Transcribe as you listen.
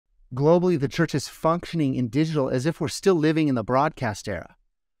Globally, the church is functioning in digital as if we're still living in the broadcast era.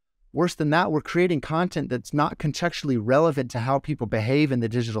 Worse than that, we're creating content that's not contextually relevant to how people behave in the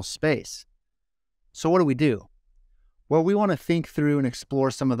digital space. So what do? Well, we want to think through and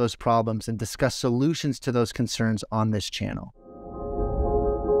explore some of those problems and discuss solutions to those concerns on this channel.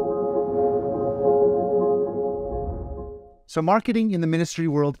 So marketing in the ministry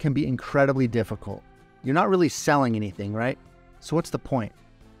world can be incredibly difficult. You're not really selling anything, right? So what's the point?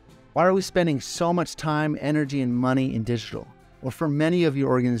 Why are we spending so much time, energy, and money in digital? Or for many of your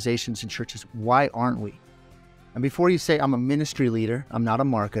organizations and churches, why aren't we? And before you say, I'm a ministry leader, I'm not a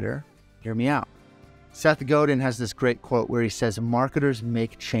marketer, hear me out. Seth Godin has this great quote where he says, marketers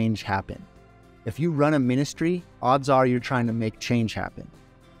make change happen. If you run a ministry, odds are you're trying to make change happen.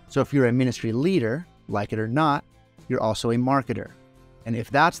 So if you're a ministry leader, like it or not, you're also a marketer. And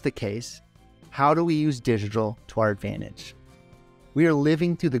if that's the case, how do we use digital to our advantage? We are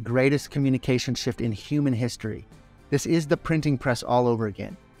living through the greatest communication shift in human history. This is the printing press all over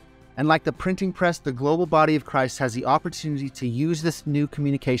again. And like the printing press, the global body of Christ has the opportunity to use this new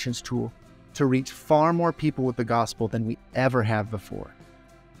communications tool to reach far more people with the gospel than we ever have before.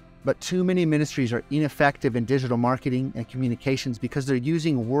 But too many ministries are ineffective in digital marketing and communications because they're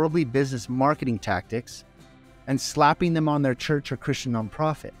using worldly business marketing tactics and slapping them on their church or Christian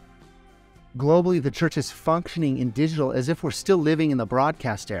nonprofit. Globally, the church is functioning in digital as if we're still living in the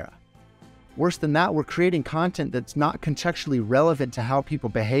broadcast era. Worse than that, we're creating content that's not contextually relevant to how people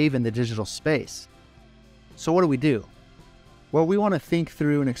behave in the digital space. So what do? Well, we want to think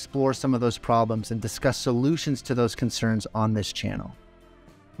through and explore some of those problems and discuss solutions to those concerns on this channel.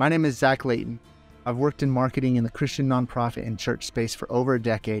 My name is Leighton. I've worked in marketing in the Christian nonprofit and church space for over a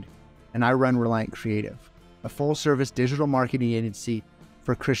decade, and I run Reliant Creative, a full-service digital marketing agency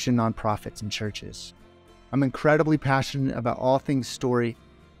for Christian nonprofits and churches. I'm incredibly passionate about all things story,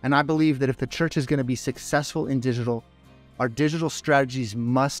 and I believe that if the church is going to be successful in digital, our digital strategies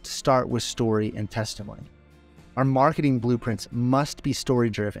must start with story and testimony. Our marketing blueprints must be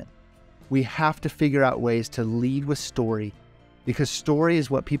story-driven. We have to figure out ways to lead with story because story is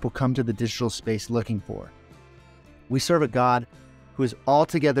what people come to the digital space looking for. We serve a God who is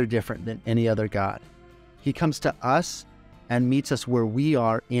altogether different than any other God. He comes to us and meets us where we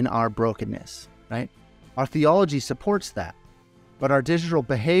are in our brokenness, right? Our theology supports that, but our digital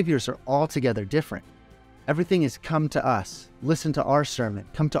behaviors are altogether different. Everything is come to us, listen to our sermon,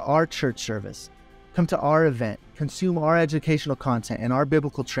 come to our church service, come to our event, consume our educational content and our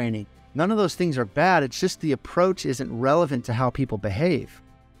biblical training. None of those things are bad. It's just the approach isn't relevant to how people behave.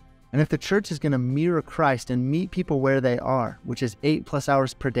 And if the church is going to mirror Christ and meet people where they are, which is 8+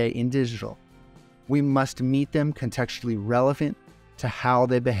 hours per day in digital, we must meet them contextually relevant to how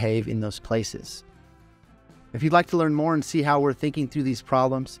they behave in those places. If you'd like to learn more and see how we're thinking through these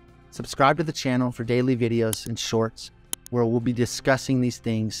problems, subscribe to the channel for daily videos and shorts where we'll be discussing these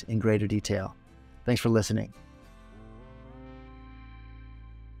things in greater detail. Thanks for listening.